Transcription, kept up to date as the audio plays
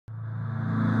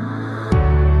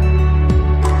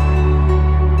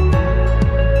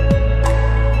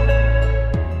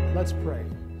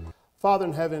Father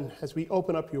in heaven, as we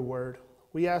open up your word,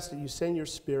 we ask that you send your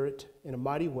Spirit in a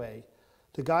mighty way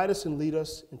to guide us and lead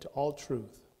us into all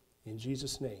truth. In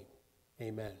Jesus' name,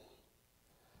 amen.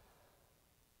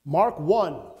 Mark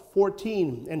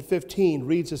 1:14 and 15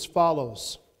 reads as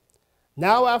follows.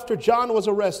 Now after John was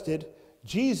arrested,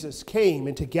 Jesus came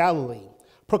into Galilee,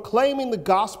 proclaiming the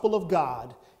gospel of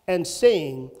God and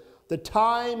saying, the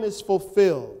time is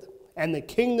fulfilled and the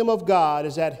kingdom of God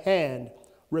is at hand.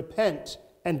 Repent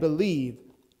and believe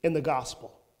in the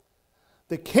gospel.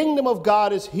 The kingdom of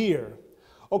God is here.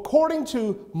 According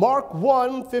to Mark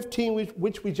 1:15,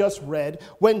 which we just read,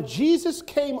 when Jesus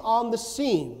came on the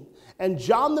scene and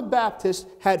John the Baptist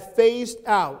had phased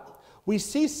out, we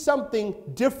see something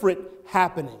different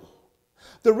happening.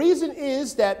 The reason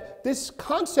is that this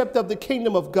concept of the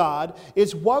kingdom of God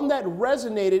is one that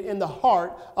resonated in the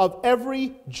heart of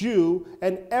every Jew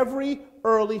and every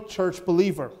early church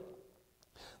believer.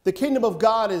 The kingdom of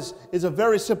God is a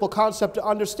very simple concept to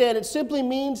understand. It simply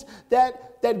means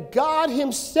that God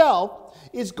himself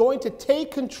is going to take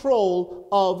control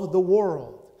of the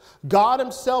world. God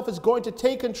himself is going to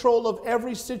take control of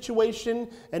every situation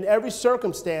and every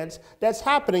circumstance that's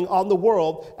happening on the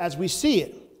world as we see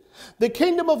it. The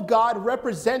kingdom of God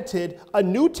represented a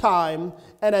new time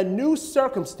and a new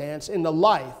circumstance in the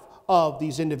life of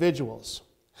these individuals.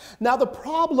 Now, the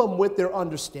problem with their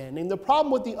understanding, the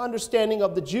problem with the understanding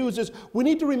of the Jews is we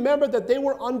need to remember that they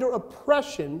were under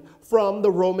oppression from the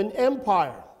Roman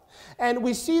Empire. And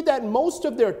we see that most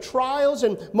of their trials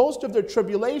and most of their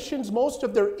tribulations, most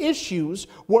of their issues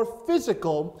were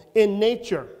physical in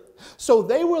nature. So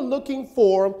they were looking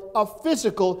for a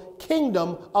physical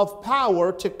kingdom of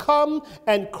power to come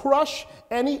and crush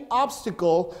any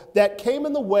obstacle that came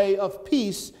in the way of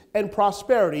peace and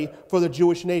prosperity for the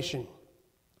Jewish nation.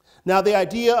 Now, the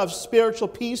idea of spiritual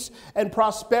peace and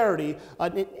prosperity,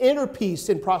 an inner peace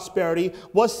and prosperity,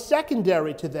 was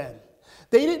secondary to them.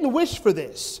 They didn't wish for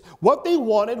this. What they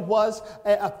wanted was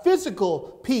a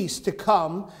physical peace to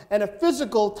come and a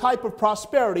physical type of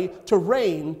prosperity to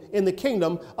reign in the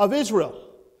kingdom of Israel.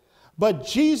 But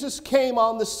Jesus came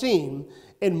on the scene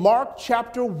in Mark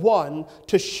chapter 1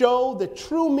 to show the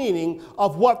true meaning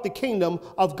of what the kingdom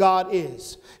of God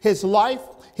is. His life,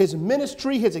 his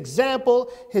ministry, his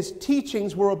example, his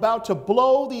teachings were about to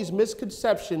blow these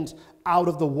misconceptions out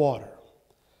of the water.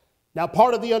 Now,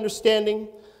 part of the understanding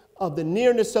of the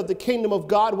nearness of the kingdom of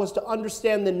God was to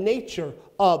understand the nature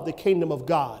of the kingdom of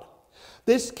God.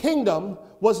 This kingdom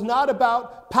was not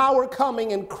about power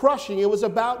coming and crushing. It was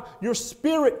about your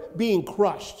spirit being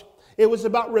crushed. It was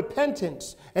about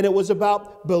repentance, and it was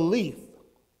about belief.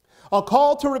 A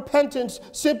call to repentance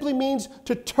simply means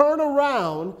to turn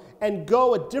around and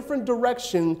go a different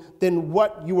direction than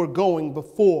what you were going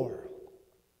before.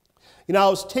 You know, I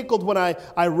was tickled when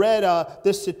I read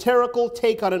this satirical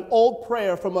take on an old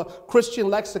prayer from a Christian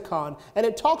lexicon, and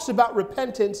it talks about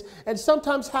repentance and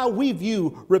sometimes how we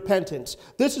view repentance.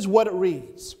 This is what it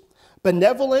reads.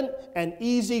 Benevolent and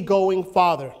easygoing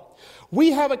Father,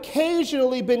 we have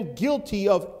occasionally been guilty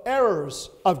of errors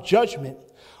of judgment.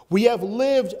 We have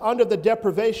lived under the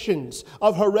deprivations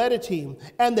of heredity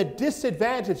and the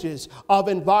disadvantages of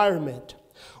environment.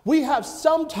 We have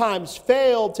sometimes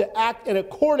failed to act in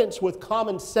accordance with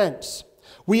common sense.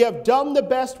 We have done the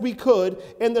best we could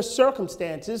in the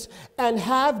circumstances and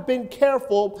have been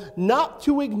careful not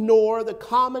to ignore the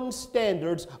common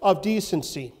standards of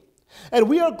decency. And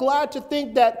we are glad to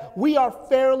think that we are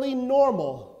fairly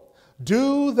normal.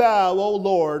 Do thou, O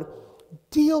Lord,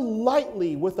 deal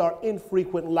lightly with our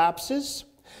infrequent lapses.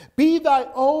 Be thy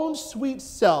own sweet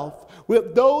self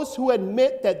with those who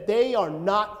admit that they are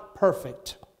not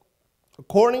perfect.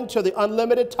 According to the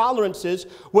unlimited tolerances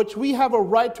which we have a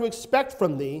right to expect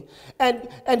from thee,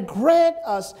 and grant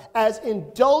us as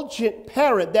indulgent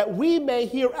parent that we may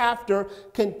hereafter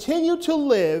continue to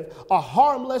live a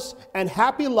harmless and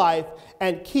happy life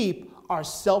and keep our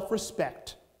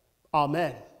self-respect.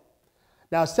 Amen.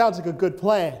 Now, it sounds like a good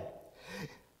plan.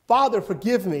 Father,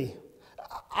 forgive me.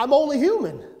 I'm only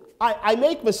human. I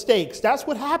make mistakes. That's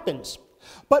what happens.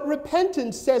 But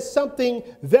repentance says something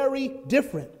very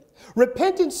different.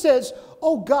 Repentance says,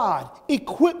 oh God,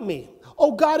 equip me.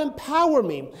 Oh God, empower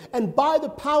me. And by the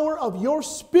power of your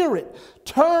Spirit,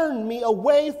 turn me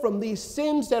away from these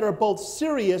sins that are both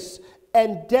serious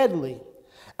and deadly.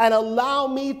 And allow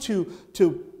me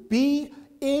to be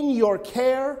in your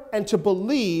care and to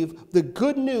believe the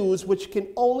good news which can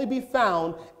only be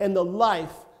found in the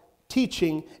life,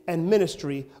 teaching, and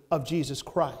ministry of Jesus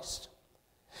Christ.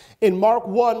 In Mark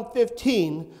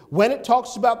 1:15, when it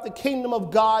talks about the kingdom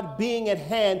of God being at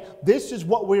hand, this is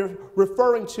what we're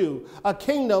referring to. A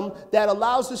kingdom that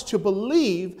allows us to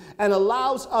believe and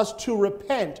allows us to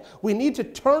repent. We need to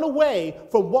turn away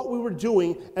from what we were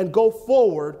doing and go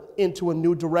forward into a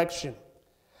new direction.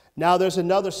 Now there's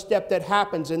another step that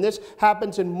happens, and this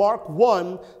happens in Mark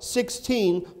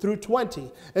 1:16 through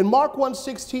 20. In Mark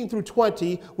 1:16 through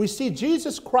 20, we see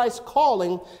Jesus Christ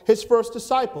calling his first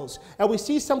disciples, and we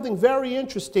see something very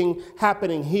interesting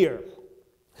happening here.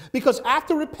 Because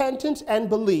after repentance and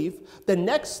belief, the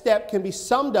next step can be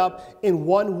summed up in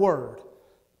one word: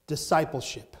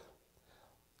 discipleship.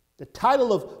 The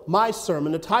title of my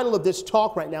sermon, the title of this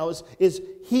talk right now is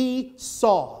He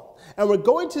Saw. And we're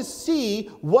going to see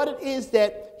what it is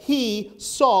that he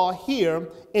saw here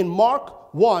in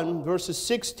Mark 1, verses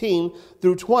 16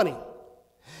 through 20.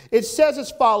 It says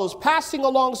as follows: passing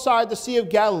alongside the Sea of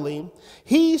Galilee,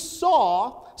 he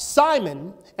saw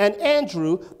Simon and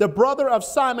Andrew, the brother of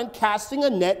Simon, casting a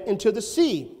net into the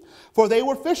sea, for they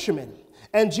were fishermen.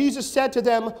 And Jesus said to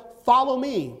them, "Follow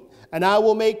me, and I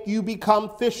will make you become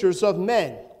fishers of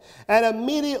men." And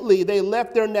immediately they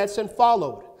left their nets and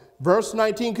followed. Verse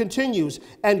 19 continues,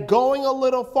 and going a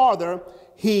little farther,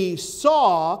 he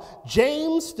saw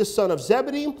James, the son of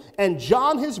Zebedee, and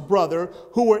John, his brother,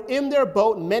 who were in their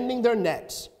boat mending their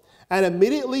nets. And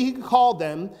immediately he called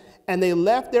them, and they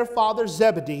left their father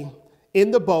Zebedee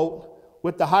in the boat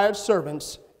with the hired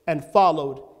servants and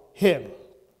followed him.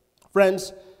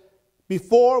 Friends,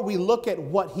 before we look at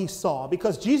what he saw,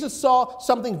 because Jesus saw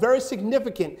something very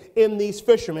significant in these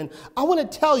fishermen, I want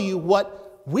to tell you what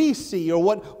we see, or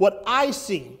what I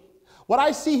see. What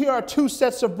I see here are two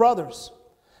sets of brothers.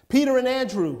 Peter and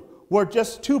Andrew were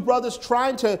just two brothers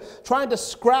trying to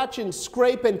scratch and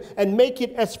scrape and make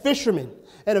it as fishermen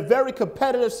in a very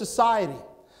competitive society.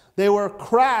 They were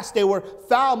crass, they were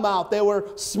foul-mouthed, they were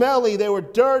smelly, they were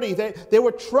dirty. They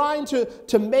were trying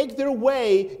to make their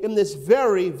way in this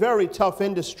very, very tough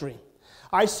industry.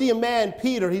 I see a man,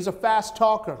 Peter, he's a fast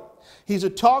talker. He's a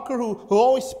talker who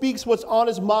always speaks what's on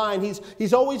his mind.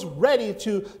 He's always ready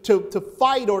to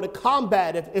fight or to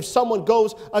combat if someone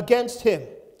goes against him.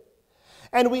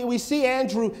 And we see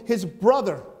Andrew, his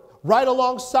brother, right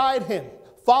alongside him,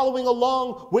 following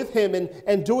along with him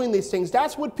and doing these things.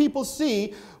 That's what people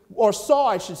see, or saw,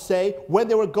 I should say, when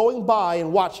they were going by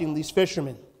and watching these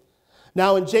fishermen.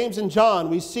 Now in James and John,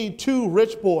 we see two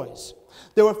rich boys.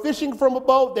 They were fishing from a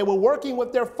boat. They were working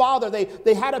with their father.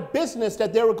 They had a business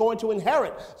that they were going to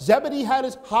inherit. Zebedee had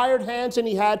his hired hands, and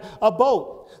he had a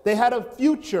boat. They had a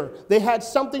future. They had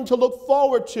something to look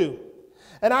forward to.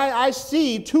 And I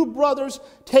see two brothers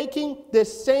taking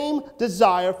this same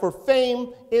desire for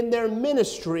fame in their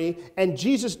ministry, and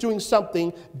Jesus doing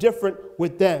something different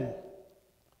with them.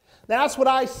 Now, that's what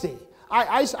I see.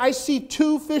 I see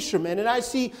two fishermen, and I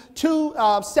see two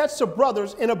sets of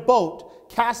brothers in a boat,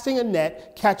 casting a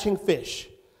net, catching fish.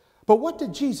 But what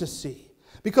did Jesus see?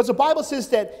 Because the Bible says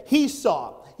that he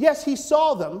saw. Yes, he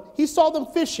saw them. He saw them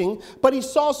fishing, but he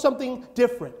saw something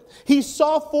different. He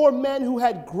saw four men who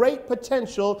had great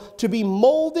potential to be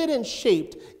molded and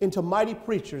shaped into mighty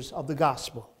preachers of the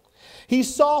gospel. He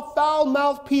saw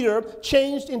foul-mouthed Peter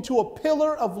changed into a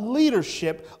pillar of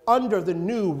leadership under the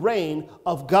new reign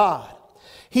of God.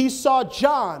 He saw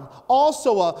John,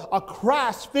 also a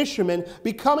crass fisherman,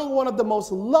 becoming one of the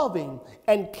most loving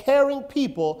and caring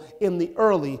people in the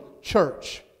early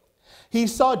church. He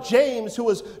saw James, who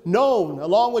was known,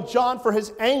 along with John, for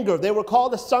his anger. They were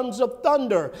called the sons of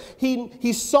thunder.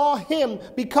 He saw him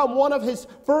become one of his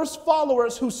first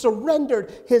followers who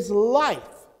surrendered his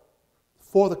life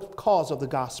for the cause of the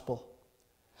gospel.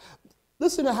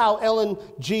 Listen to how Ellen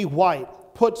G. White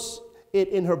puts it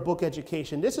in her book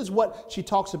Education. This is what she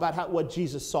talks about, what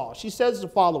Jesus saw. She says the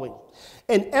following: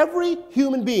 in every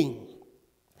human being,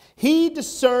 he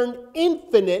discerned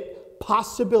infinite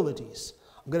possibilities.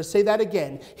 I'm going to say that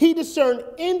again. He discerned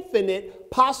infinite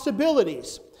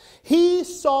possibilities. He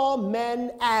saw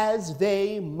men as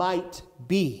they might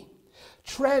be,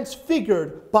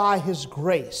 transfigured by his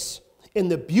grace in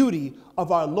the beauty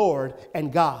of our Lord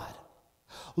and God.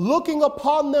 Looking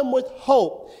upon them with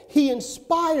hope, he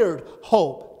inspired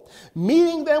hope.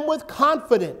 Meeting them with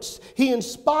confidence, he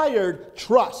inspired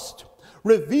trust.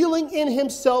 Revealing in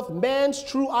himself man's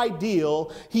true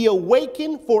ideal, he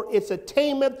awakened for its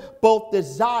attainment both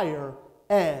desire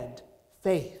and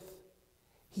faith.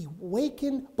 He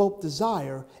awakened both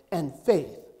desire and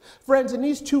faith. Friends, in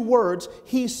these two words,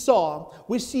 he saw,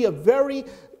 we see a very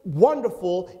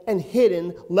wonderful and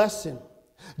hidden lesson.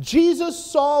 Jesus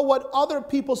saw what other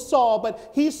people saw,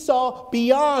 but he saw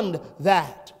beyond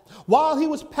that. While he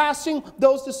was passing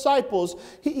those disciples,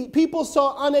 people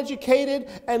saw uneducated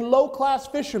and low-class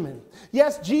fishermen.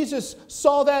 Yes, Jesus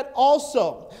saw that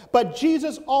also. But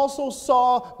Jesus also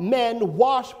saw men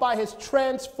washed by his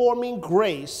transforming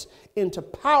grace into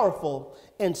powerful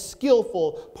and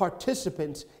skillful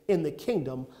participants in the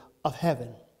kingdom of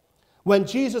heaven. When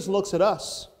Jesus looks at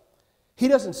us, he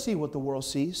doesn't see what the world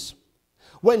sees.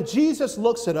 When Jesus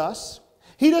looks at us,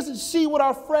 he doesn't see what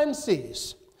our friend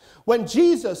sees. When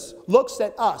Jesus looks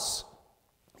at us,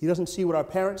 he doesn't see what our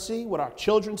parents see, what our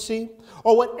children see,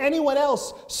 or what anyone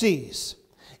else sees.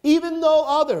 Even though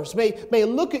others may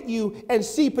look at you and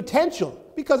see potential,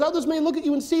 because others may look at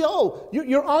you and see, oh,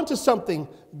 you're onto something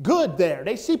good there.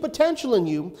 They see potential in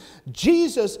you.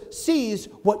 Jesus sees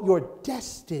what you're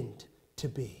destined to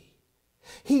be.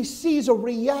 He sees a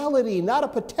reality, not a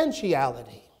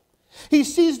potentiality. He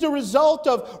sees the result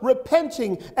of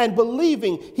repenting and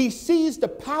believing. He sees the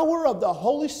power of the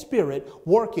Holy Spirit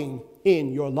working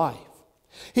in your life.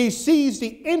 He sees the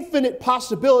infinite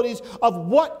possibilities of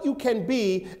what you can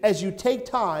be as you take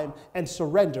time and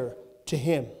surrender to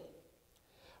him.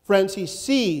 Friends, he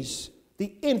sees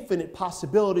the infinite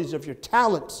possibilities of your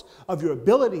talents, of your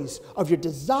abilities, of your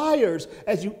desires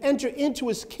as you enter into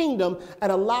his kingdom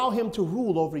and allow him to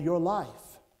rule over your life.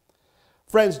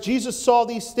 Friends, Jesus saw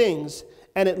these things,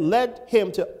 and it led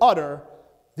him to utter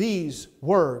these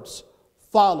words,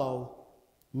 "Follow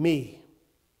me."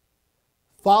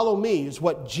 Follow me is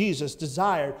what Jesus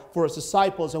desired for his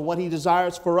disciples and what he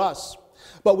desires for us.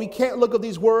 But we can't look at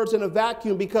these words in a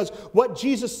vacuum, because what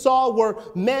Jesus saw were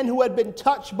men who had been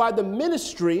touched by the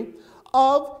ministry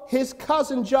of his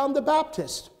cousin John the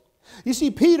Baptist. You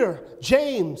see, Peter,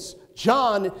 James,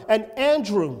 John, and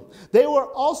Andrew, they were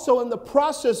also in the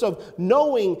process of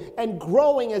knowing and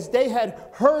growing as they had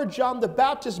heard John the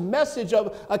Baptist's message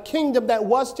of a kingdom that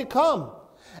was to come.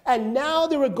 And now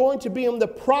they were going to be in the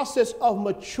process of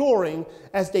maturing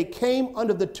as they came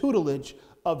under the tutelage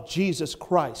of Jesus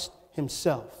Christ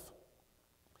himself.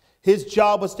 His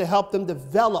job was to help them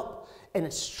develop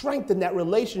and strengthen that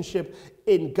relationship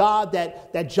in God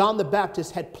that John the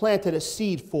Baptist had planted a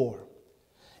seed for.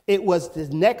 It was the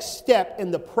next step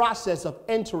in the process of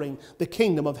entering the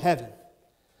kingdom of heaven.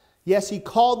 Yes, he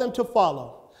called them to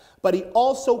follow, but he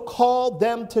also called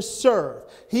them to serve.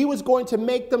 He was going to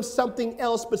make them something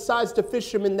else besides the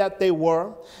fishermen that they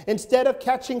were. Instead of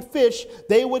catching fish,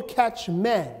 they would catch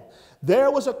men. There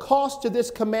was a cost to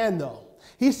this command, though.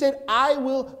 He said, I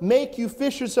will make you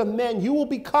fishers of men. You will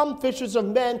become fishers of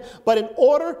men. But in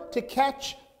order to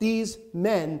catch these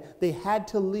men, they had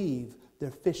to leave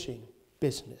their fishing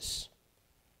business.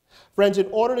 Friends, in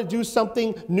order to do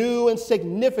something new and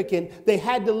significant, they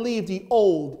had to leave the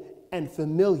old and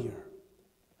familiar.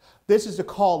 This is the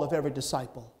call of every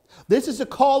disciple. This is the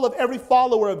call of every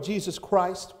follower of Jesus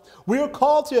Christ. We are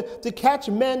called to catch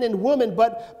men and women,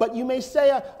 but you may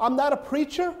say, I'm not a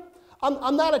preacher.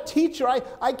 I'm not a teacher.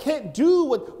 I can't do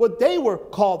what they were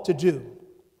called to do.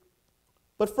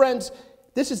 But friends,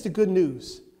 this is the good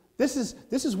news. This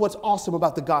is what's awesome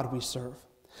about the God we serve.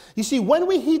 You see, when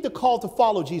we heed the call to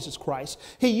follow Jesus Christ,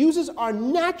 he uses our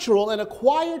natural and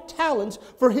acquired talents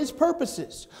for his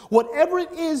purposes. Whatever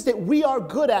it is that we are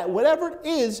good at, whatever it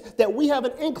is that we have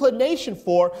an inclination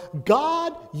for,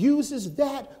 God uses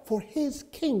that for his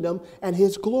kingdom and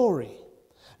his glory.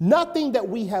 Nothing that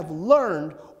we have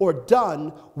learned or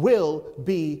done will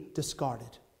be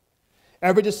discarded.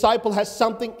 Every disciple has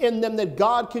something in them that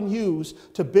God can use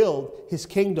to build his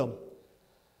kingdom.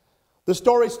 The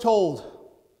story is told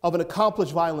of an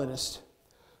accomplished violinist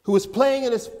who was playing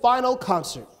in his final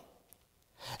concert.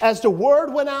 As the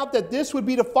word went out that this would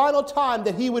be the final time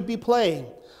that he would be playing,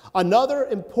 another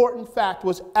important fact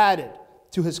was added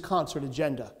to his concert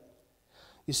agenda.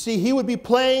 You see, he would be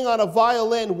playing on a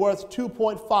violin worth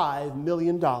 $2.5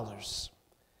 million.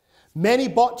 Many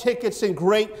bought tickets in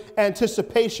great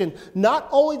anticipation. Not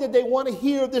only did they want to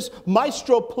hear this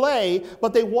maestro play,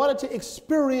 but they wanted to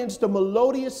experience the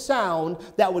melodious sound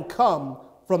that would come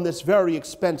from this very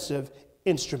expensive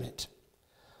instrument.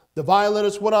 The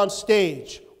violinist went on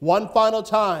stage one final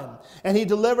time, and he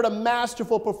delivered a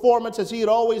masterful performance as he had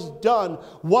always done,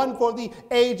 one for the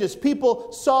ages.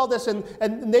 People saw this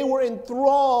and they were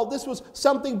enthralled. This was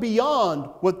something beyond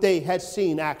what they had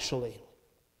seen actually.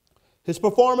 His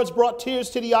performance brought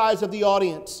tears to the eyes of the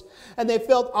audience, and they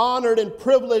felt honored and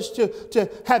privileged to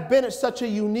have been at such a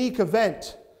unique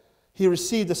event. He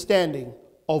received a standing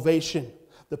ovation.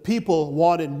 The people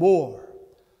wanted more,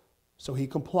 so he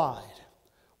complied.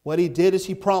 What he did is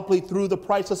he promptly threw the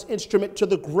priceless instrument to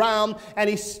the ground and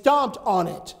he stomped on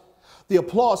it. The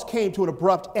applause came to an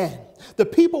abrupt end. The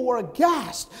people were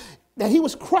aghast. that he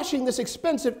was crushing this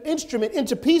expensive instrument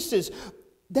into pieces.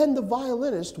 Then the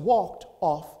violinist walked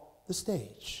off the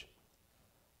stage.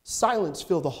 Silence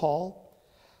filled the hall.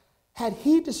 Had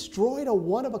he destroyed a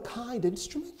one-of-a-kind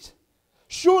instrument?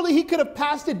 Surely he could have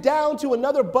passed it down to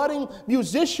another budding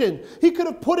musician. He could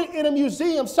have put it in a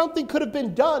museum. Something could have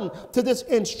been done to this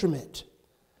instrument.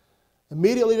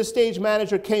 Immediately, the stage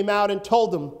manager came out and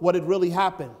told them what had really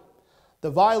happened. The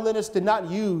violinist did not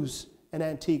use an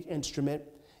antique instrument.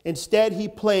 Instead, he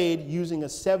played using a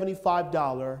 $75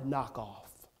 knockoff.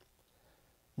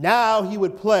 Now he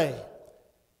would play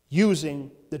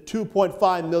using the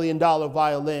 $2.5 million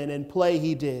violin, and play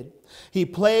he did. He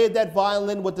played that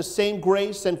violin with the same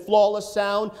grace and flawless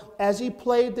sound as he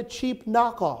played the cheap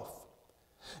knockoff.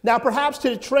 Now, perhaps to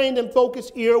the trained and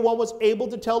focused ear, one was able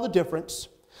to tell the difference.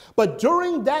 But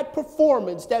during that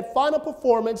performance, that final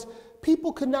performance,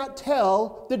 people could not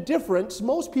tell the difference.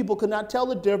 Most people could not tell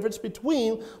the difference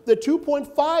between the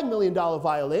 $2.5 million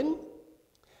violin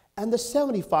and the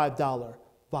 $75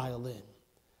 violin.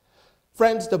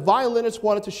 Friends, the violinist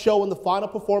wanted to show in the final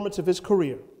performance of his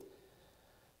career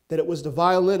that it was the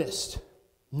violinist,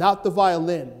 not the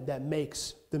violin, that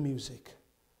makes the music.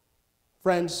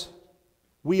 Friends,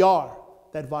 we are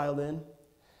that violin,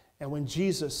 and when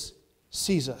Jesus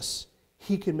sees us,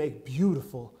 he can make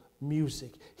beautiful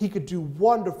music. He could do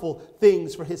wonderful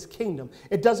things for his kingdom.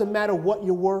 It doesn't matter what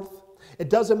you're worth. It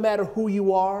doesn't matter who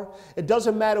you are. It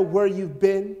doesn't matter where you've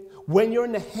been. When you're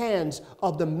in the hands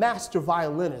of the master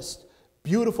violinist,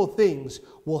 beautiful things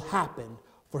will happen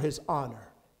for his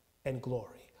honor and glory.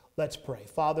 Let's pray.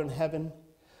 Father in heaven,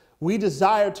 we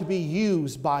desire to be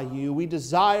used by you. We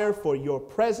desire for your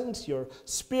presence, your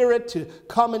spirit to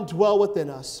come and dwell within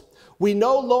us. We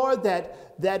know, Lord,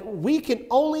 that we can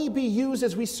only be used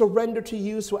as we surrender to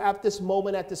you. So at this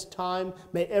moment, at this time,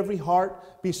 may every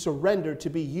heart be surrendered to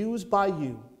be used by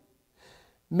you.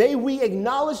 May we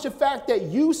acknowledge the fact that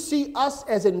you see us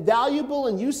as invaluable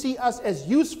and you see us as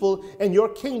useful in your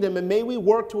kingdom. And may we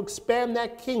work to expand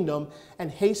that kingdom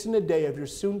and hasten the day of your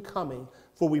soon coming.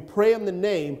 For we pray in the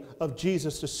name of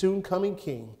Jesus, the soon coming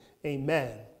King.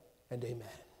 Amen and amen.